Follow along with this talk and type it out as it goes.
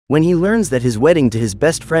When he learns that his wedding to his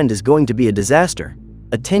best friend is going to be a disaster,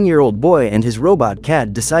 a 10-year-old boy and his robot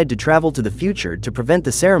cat decide to travel to the future to prevent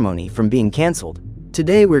the ceremony from being cancelled.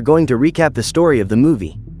 Today we're going to recap the story of the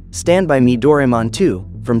movie, Stand By Me Doraemon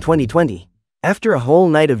 2, from 2020. After a whole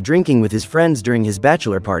night of drinking with his friends during his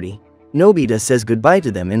bachelor party, Nobita says goodbye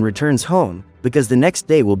to them and returns home, because the next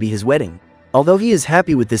day will be his wedding. Although he is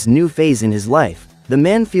happy with this new phase in his life, the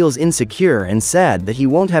man feels insecure and sad that he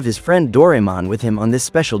won't have his friend Doraemon with him on this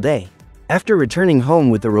special day. After returning home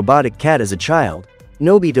with the robotic cat as a child,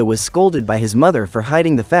 Nobita was scolded by his mother for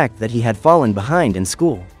hiding the fact that he had fallen behind in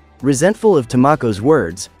school. Resentful of Tamako's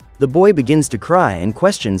words, the boy begins to cry and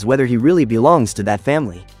questions whether he really belongs to that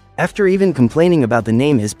family. After even complaining about the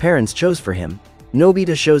name his parents chose for him,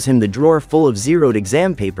 Nobita shows him the drawer full of zeroed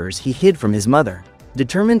exam papers he hid from his mother.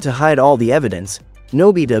 Determined to hide all the evidence,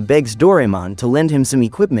 Nobita begs Doraemon to lend him some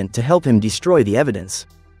equipment to help him destroy the evidence.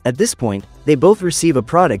 At this point, they both receive a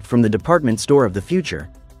product from the department store of the future,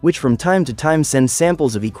 which from time to time sends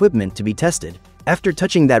samples of equipment to be tested. After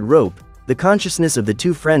touching that rope, the consciousness of the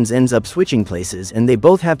two friends ends up switching places and they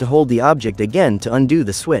both have to hold the object again to undo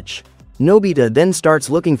the switch. Nobita then starts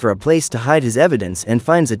looking for a place to hide his evidence and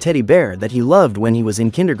finds a teddy bear that he loved when he was in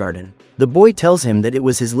kindergarten. The boy tells him that it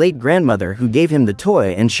was his late grandmother who gave him the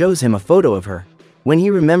toy and shows him a photo of her. When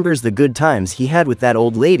he remembers the good times he had with that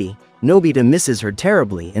old lady, Nobita misses her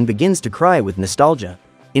terribly and begins to cry with nostalgia.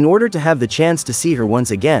 In order to have the chance to see her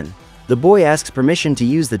once again, the boy asks permission to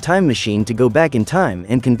use the time machine to go back in time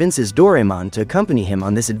and convinces Doraemon to accompany him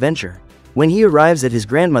on this adventure. When he arrives at his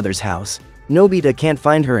grandmother's house, Nobita can't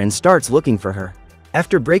find her and starts looking for her.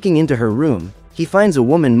 After breaking into her room, he finds a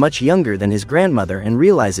woman much younger than his grandmother and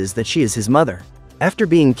realizes that she is his mother. After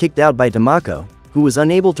being kicked out by Tamako, who was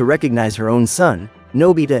unable to recognize her own son,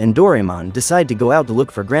 Nobita and Doraemon decide to go out to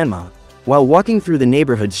look for Grandma. While walking through the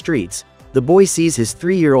neighborhood streets, the boy sees his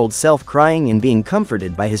 3-year-old self crying and being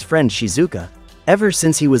comforted by his friend Shizuka. Ever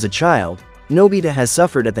since he was a child, Nobita has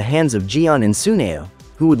suffered at the hands of Gion and Tsuneo,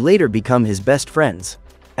 who would later become his best friends.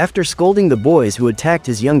 After scolding the boys who attacked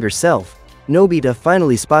his younger self, Nobita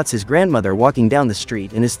finally spots his grandmother walking down the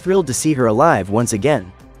street and is thrilled to see her alive once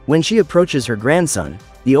again. When she approaches her grandson,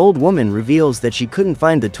 the old woman reveals that she couldn't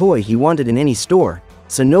find the toy he wanted in any store,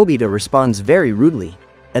 so Nobita responds very rudely.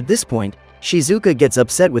 At this point, Shizuka gets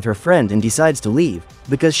upset with her friend and decides to leave,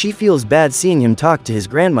 because she feels bad seeing him talk to his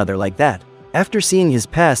grandmother like that. After seeing his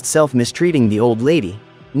past self mistreating the old lady,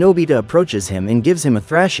 Nobita approaches him and gives him a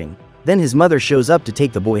thrashing, then his mother shows up to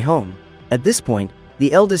take the boy home. At this point,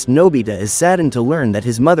 the eldest Nobita is saddened to learn that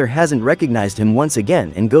his mother hasn't recognized him once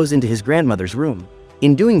again and goes into his grandmother's room.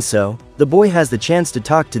 In doing so, the boy has the chance to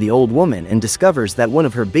talk to the old woman and discovers that one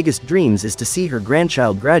of her biggest dreams is to see her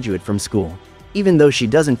grandchild graduate from school, even though she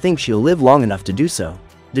doesn't think she'll live long enough to do so.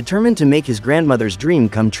 Determined to make his grandmother's dream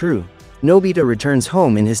come true, Nobita returns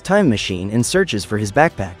home in his time machine and searches for his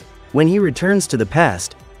backpack. When he returns to the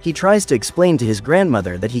past, he tries to explain to his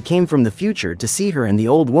grandmother that he came from the future to see her, and the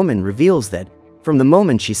old woman reveals that, from the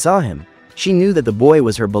moment she saw him, she knew that the boy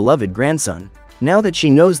was her beloved grandson. Now that she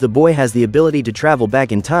knows the boy has the ability to travel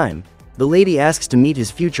back in time, the lady asks to meet his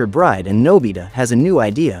future bride, and Nobita has a new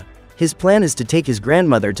idea. His plan is to take his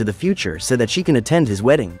grandmother to the future so that she can attend his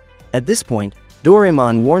wedding. At this point,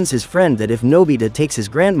 Doraemon warns his friend that if Nobita takes his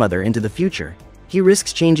grandmother into the future, he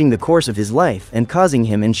risks changing the course of his life and causing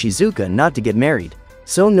him and Shizuka not to get married.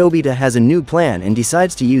 So Nobita has a new plan and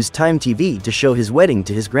decides to use Time TV to show his wedding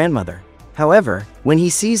to his grandmother. However, when he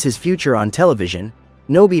sees his future on television,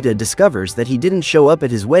 Nobita discovers that he didn't show up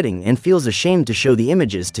at his wedding and feels ashamed to show the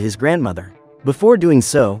images to his grandmother. Before doing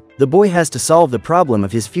so, the boy has to solve the problem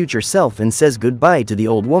of his future self and says goodbye to the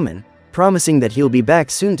old woman, promising that he'll be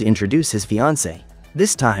back soon to introduce his fiancée.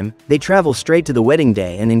 This time, they travel straight to the wedding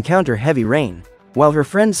day and encounter heavy rain. While her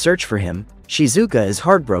friends search for him, Shizuka is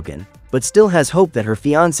heartbroken, but still has hope that her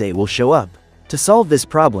fiancé will show up. To solve this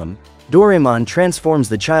problem, Doraemon transforms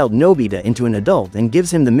the child Nobita into an adult and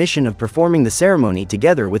gives him the mission of performing the ceremony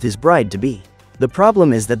together with his bride-to-be. The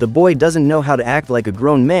problem is that the boy doesn't know how to act like a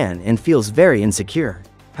grown man and feels very insecure.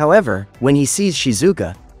 However, when he sees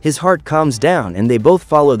Shizuka, his heart calms down and they both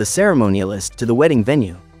follow the ceremonialist to the wedding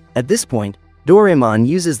venue. At this point, Doraemon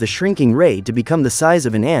uses the shrinking ray to become the size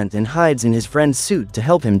of an ant and hides in his friend's suit to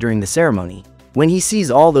help him during the ceremony. When he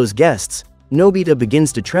sees all those guests, Nobita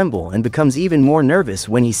begins to tremble and becomes even more nervous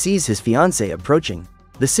when he sees his fiancée approaching.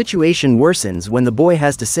 The situation worsens when the boy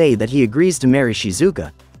has to say that he agrees to marry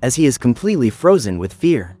Shizuka, as he is completely frozen with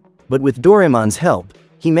fear. But with Doraemon's help,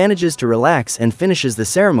 he manages to relax and finishes the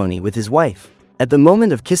ceremony with his wife. At the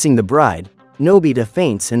moment of kissing the bride, Nobita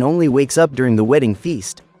faints and only wakes up during the wedding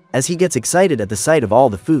feast, as he gets excited at the sight of all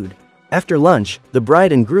the food. After lunch, the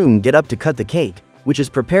bride and groom get up to cut the cake, which is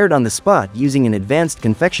prepared on the spot using an advanced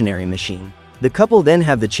confectionery machine. The couple then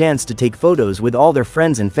have the chance to take photos with all their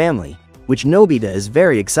friends and family, which Nobita is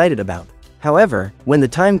very excited about. However, when the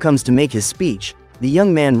time comes to make his speech, the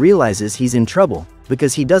young man realizes he's in trouble,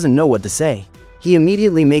 because he doesn't know what to say. He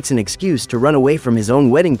immediately makes an excuse to run away from his own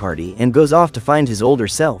wedding party and goes off to find his older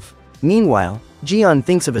self. Meanwhile, Jian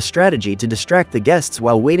thinks of a strategy to distract the guests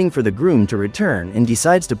while waiting for the groom to return and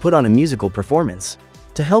decides to put on a musical performance.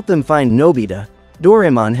 To help them find Nobita,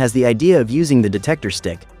 Doraemon has the idea of using the detector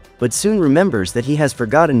stick, but soon remembers that he has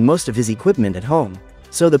forgotten most of his equipment at home.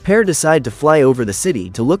 So the pair decide to fly over the city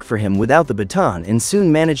to look for him without the baton and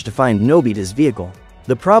soon manage to find Nobita's vehicle.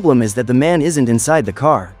 The problem is that the man isn't inside the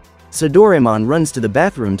car. So Doraemon runs to the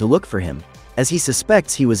bathroom to look for him, as he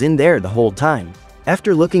suspects he was in there the whole time.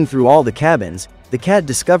 After looking through all the cabins, the cat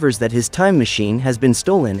discovers that his time machine has been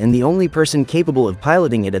stolen and the only person capable of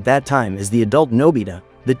piloting it at that time is the adult Nobita.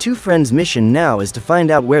 The two friends' mission now is to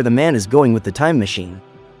find out where the man is going with the time machine,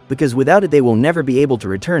 because without it they will never be able to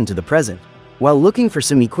return to the present. While looking for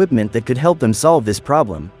some equipment that could help them solve this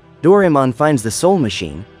problem, Doraemon finds the soul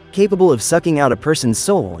machine, capable of sucking out a person's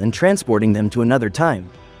soul and transporting them to another time.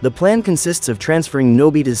 The plan consists of transferring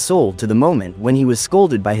Nobita's soul to the moment when he was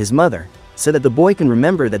scolded by his mother, so that the boy can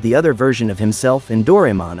remember that the other version of himself and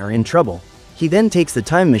Doraemon are in trouble. He then takes the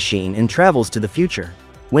time machine and travels to the future.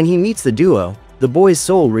 When he meets the duo, the boy's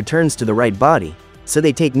soul returns to the right body, so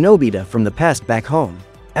they take Nobita from the past back home.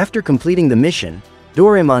 After completing the mission,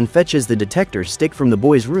 Doraemon fetches the detector stick from the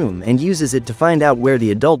boy's room and uses it to find out where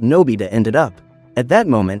the adult Nobita ended up. At that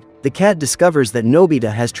moment, the cat discovers that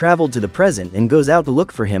Nobita has traveled to the present and goes out to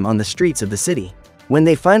look for him on the streets of the city. When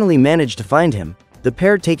they finally manage to find him, the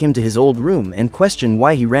pair take him to his old room and question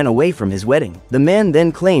why he ran away from his wedding. The man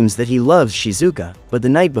then claims that he loves Shizuka, but the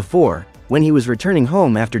night before, when he was returning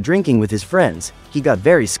home after drinking with his friends, he got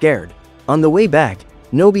very scared. On the way back,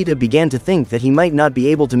 Nobita began to think that he might not be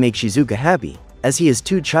able to make Shizuka happy, as he is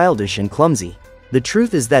too childish and clumsy. The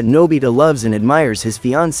truth is that Nobita loves and admires his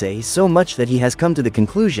fiancée so much that he has come to the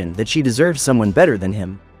conclusion that she deserves someone better than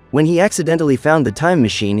him. When he accidentally found the time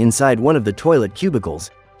machine inside one of the toilet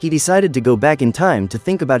cubicles, he decided to go back in time to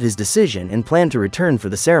think about his decision and plan to return for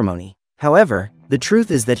the ceremony. However, the truth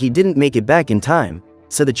is that he didn't make it back in time,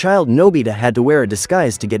 so the child Nobita had to wear a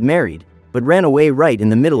disguise to get married, but ran away right in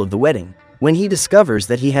the middle of the wedding. When he discovers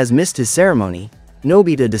that he has missed his ceremony,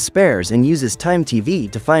 Nobita despairs and uses Time TV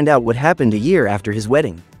to find out what happened a year after his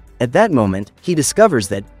wedding. At that moment, he discovers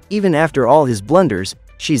that, even after all his blunders,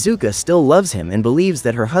 Shizuka still loves him and believes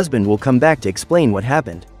that her husband will come back to explain what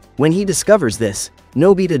happened. When he discovers this,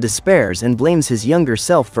 Nobita despairs and blames his younger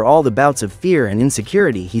self for all the bouts of fear and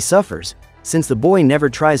insecurity he suffers, since the boy never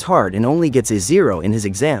tries hard and only gets a 0 in his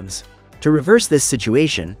exams. To reverse this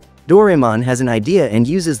situation, Doraemon has an idea and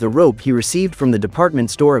uses the rope he received from the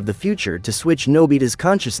department store of the future to switch Nobita's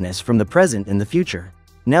consciousness from the present and the future.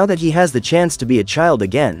 Now that he has the chance to be a child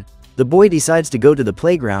again, the boy decides to go to the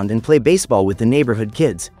playground and play baseball with the neighborhood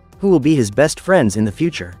kids, who will be his best friends in the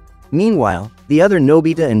future. Meanwhile, the other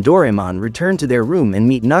Nobita and Doraemon return to their room and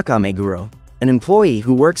meet Nakameguro, an employee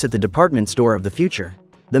who works at the department store of the future.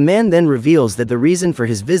 The man then reveals that the reason for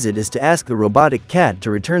his visit is to ask the robotic cat to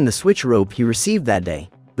return the switch rope he received that day,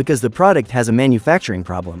 because the product has a manufacturing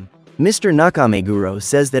problem. Mr. Nakameguro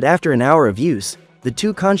says that after an hour of use, the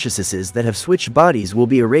two consciousnesses that have switched bodies will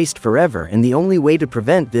be erased forever, and the only way to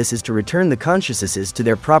prevent this is to return the consciousnesses to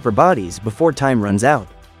their proper bodies before time runs out.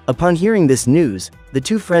 Upon hearing this news, the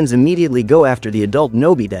two friends immediately go after the adult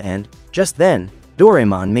Nobita and, just then,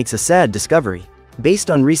 Doraemon makes a sad discovery. Based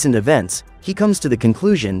on recent events, he comes to the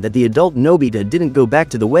conclusion that the adult Nobita didn't go back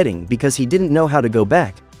to the wedding because he didn't know how to go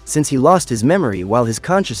back, since he lost his memory while his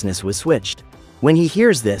consciousness was switched. When he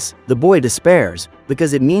hears this, the boy despairs,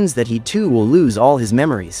 because it means that he too will lose all his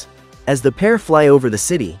memories. As the pair fly over the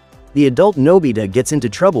city, the adult Nobita gets into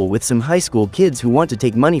trouble with some high school kids who want to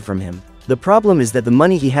take money from him. The problem is that the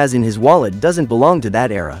money he has in his wallet doesn't belong to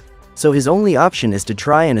that era, so his only option is to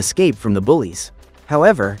try and escape from the bullies.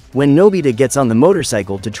 However, when Nobita gets on the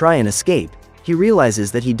motorcycle to try and escape, he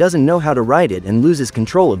realizes that he doesn't know how to ride it and loses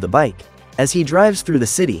control of the bike. As he drives through the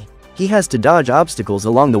city, he has to dodge obstacles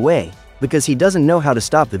along the way, because he doesn't know how to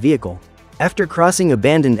stop the vehicle. After crossing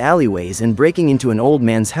abandoned alleyways and breaking into an old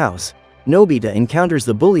man's house, Nobita encounters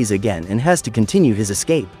the bullies again and has to continue his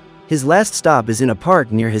escape. His last stop is in a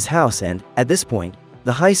park near his house and, at this point,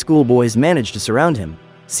 the high school boys manage to surround him.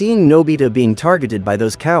 Seeing Nobita being targeted by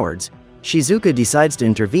those cowards, Shizuka decides to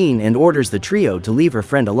intervene and orders the trio to leave her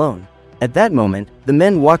friend alone. At that moment, the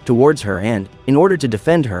men walk towards her and, in order to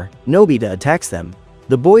defend her, Nobita attacks them.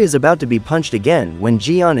 The boy is about to be punched again when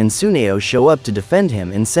Jian and Tsuneo show up to defend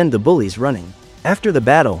him and send the bullies running. After the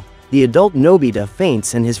battle, the adult Nobita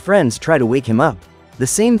faints and his friends try to wake him up. The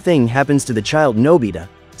same thing happens to the child Nobita,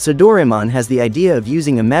 so Doraemon has the idea of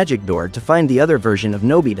using a magic door to find the other version of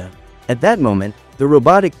Nobita. At that moment, the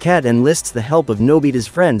robotic cat enlists the help of Nobita's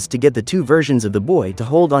friends to get the two versions of the boy to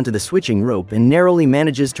hold onto the switching rope and narrowly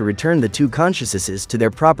manages to return the two consciousnesses to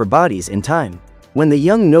their proper bodies in time. When the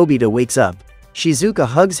young Nobita wakes up, Shizuka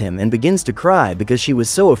hugs him and begins to cry because she was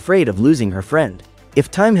so afraid of losing her friend. If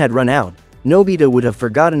time had run out, Nobita would have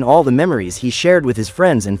forgotten all the memories he shared with his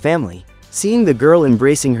friends and family. Seeing the girl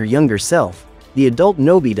embracing her younger self, the adult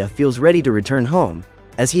Nobita feels ready to return home,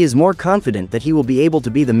 as he is more confident that he will be able to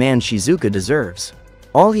be the man Shizuka deserves.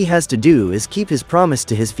 All he has to do is keep his promise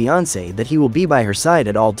to his fiancée that he will be by her side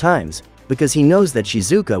at all times, because he knows that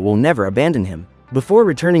Shizuka will never abandon him. Before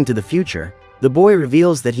returning to the future, the boy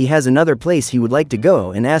reveals that he has another place he would like to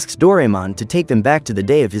go and asks Doraemon to take them back to the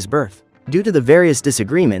day of his birth. Due to the various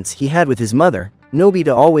disagreements he had with his mother,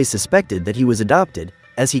 Nobita always suspected that he was adopted,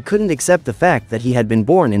 as he couldn't accept the fact that he had been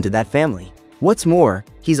born into that family. What's more,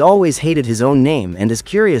 he's always hated his own name and is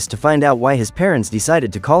curious to find out why his parents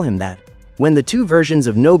decided to call him that. When the two versions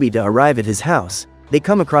of Nobita arrive at his house, they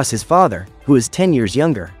come across his father, who is 10 years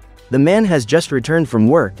younger. The man has just returned from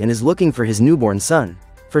work and is looking for his newborn son.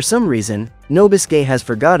 For some reason, Nobisuke has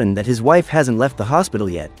forgotten that his wife hasn't left the hospital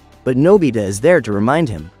yet, but Nobita is there to remind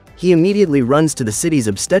him. He immediately runs to the city's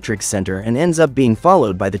obstetrics center and ends up being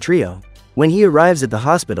followed by the trio. When he arrives at the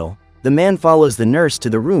hospital, the man follows the nurse to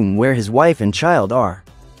the room where his wife and child are.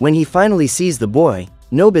 When he finally sees the boy,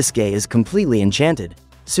 Nobisuke is completely enchanted.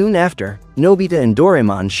 Soon after, Nobita and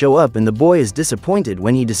Doraemon show up and the boy is disappointed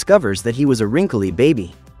when he discovers that he was a wrinkly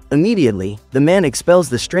baby. Immediately, the man expels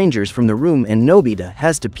the strangers from the room and Nobita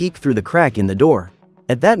has to peek through the crack in the door.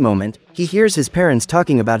 At that moment, he hears his parents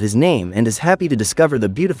talking about his name and is happy to discover the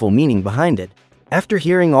beautiful meaning behind it. After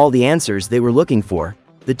hearing all the answers they were looking for,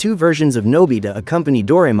 the two versions of Nobita accompany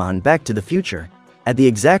Doraemon back to the future, at the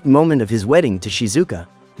exact moment of his wedding to Shizuka.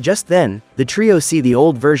 Just then, the trio see the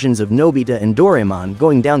old versions of Nobita and Doraemon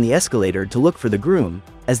going down the escalator to look for the groom,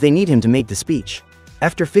 as they need him to make the speech.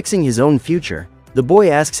 After fixing his own future, the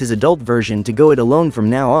boy asks his adult version to go it alone from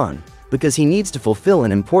now on, because he needs to fulfill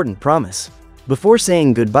an important promise. Before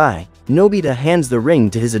saying goodbye, Nobita hands the ring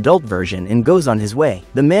to his adult version and goes on his way.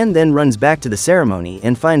 The man then runs back to the ceremony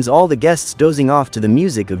and finds all the guests dozing off to the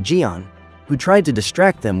music of Jian, who tried to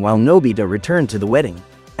distract them while Nobita returned to the wedding.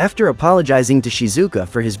 After apologizing to Shizuka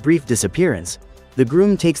for his brief disappearance, the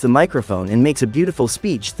groom takes the microphone and makes a beautiful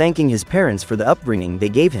speech thanking his parents for the upbringing they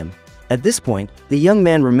gave him. At this point, the young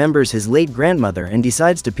man remembers his late grandmother and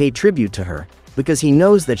decides to pay tribute to her, because he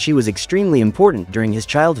knows that she was extremely important during his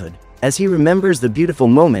childhood. As he remembers the beautiful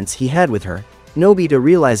moments he had with her, Nobita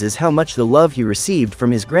realizes how much the love he received from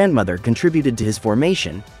his grandmother contributed to his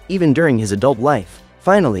formation, even during his adult life.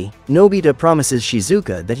 Finally, Nobita promises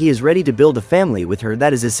Shizuka that he is ready to build a family with her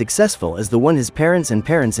that is as successful as the one his parents and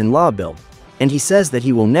parents-in-law built, and he says that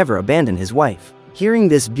he will never abandon his wife. Hearing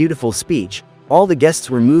this beautiful speech, all the guests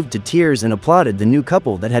were moved to tears and applauded the new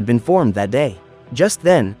couple that had been formed that day. Just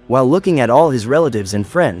then, while looking at all his relatives and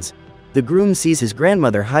friends, the groom sees his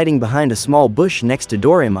grandmother hiding behind a small bush next to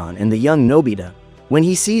Doraemon and the young Nobita. When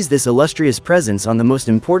he sees this illustrious presence on the most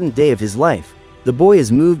important day of his life, the boy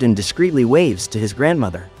is moved and discreetly waves to his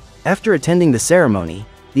grandmother. After attending the ceremony,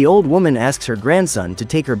 the old woman asks her grandson to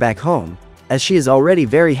take her back home, as she is already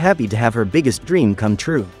very happy to have her biggest dream come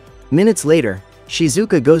true. Minutes later,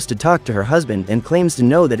 Shizuka goes to talk to her husband and claims to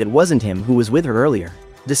know that it wasn't him who was with her earlier.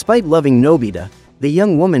 Despite loving Nobita, the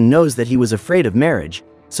young woman knows that he was afraid of marriage,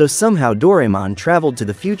 so somehow Doraemon traveled to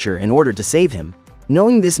the future in order to save him.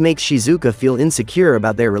 Knowing this makes Shizuka feel insecure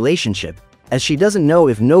about their relationship, as she doesn't know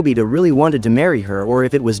if Nobita really wanted to marry her or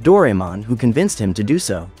if it was Doraemon who convinced him to do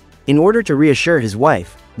so. In order to reassure his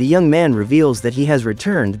wife, the young man reveals that he has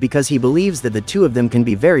returned because he believes that the two of them can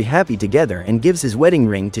be very happy together and gives his wedding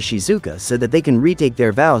ring to Shizuka so that they can retake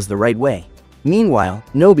their vows the right way. Meanwhile,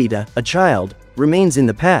 Nobita, a child, remains in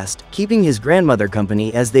the past, keeping his grandmother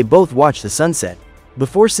company as they both watch the sunset.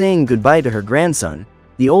 Before saying goodbye to her grandson,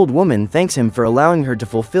 the old woman thanks him for allowing her to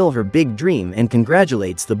fulfill her big dream and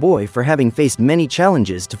congratulates the boy for having faced many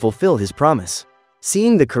challenges to fulfill his promise.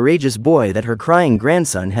 Seeing the courageous boy that her crying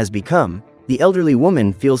grandson has become, the elderly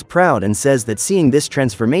woman feels proud and says that seeing this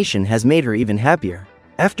transformation has made her even happier.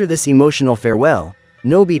 After this emotional farewell,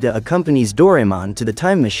 Nobita accompanies Doraemon to the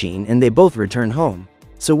time machine and they both return home.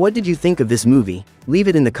 So what did you think of this movie? Leave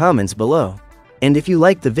it in the comments below. And if you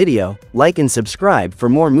liked the video, like and subscribe for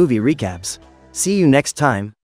more movie recaps. See you next time.